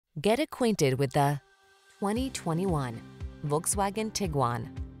Get acquainted with the 2021 Volkswagen Tiguan.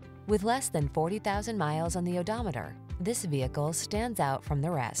 With less than 40,000 miles on the odometer, this vehicle stands out from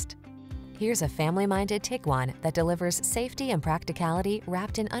the rest. Here's a family-minded Tiguan that delivers safety and practicality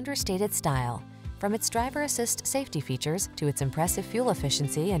wrapped in understated style. From its driver assist safety features to its impressive fuel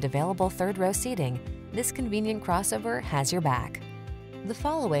efficiency and available third-row seating, this convenient crossover has your back. The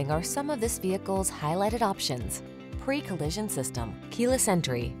following are some of this vehicle's highlighted options: pre-collision system, keyless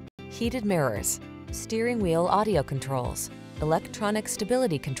entry, heated mirrors, steering wheel audio controls, electronic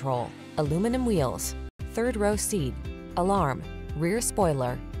stability control, aluminum wheels, third-row seat, alarm, rear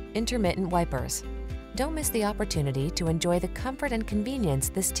spoiler, intermittent wipers. Don't miss the opportunity to enjoy the comfort and convenience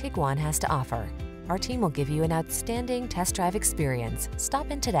this Tiguan has to offer. Our team will give you an outstanding test drive experience. Stop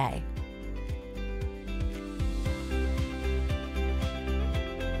in today.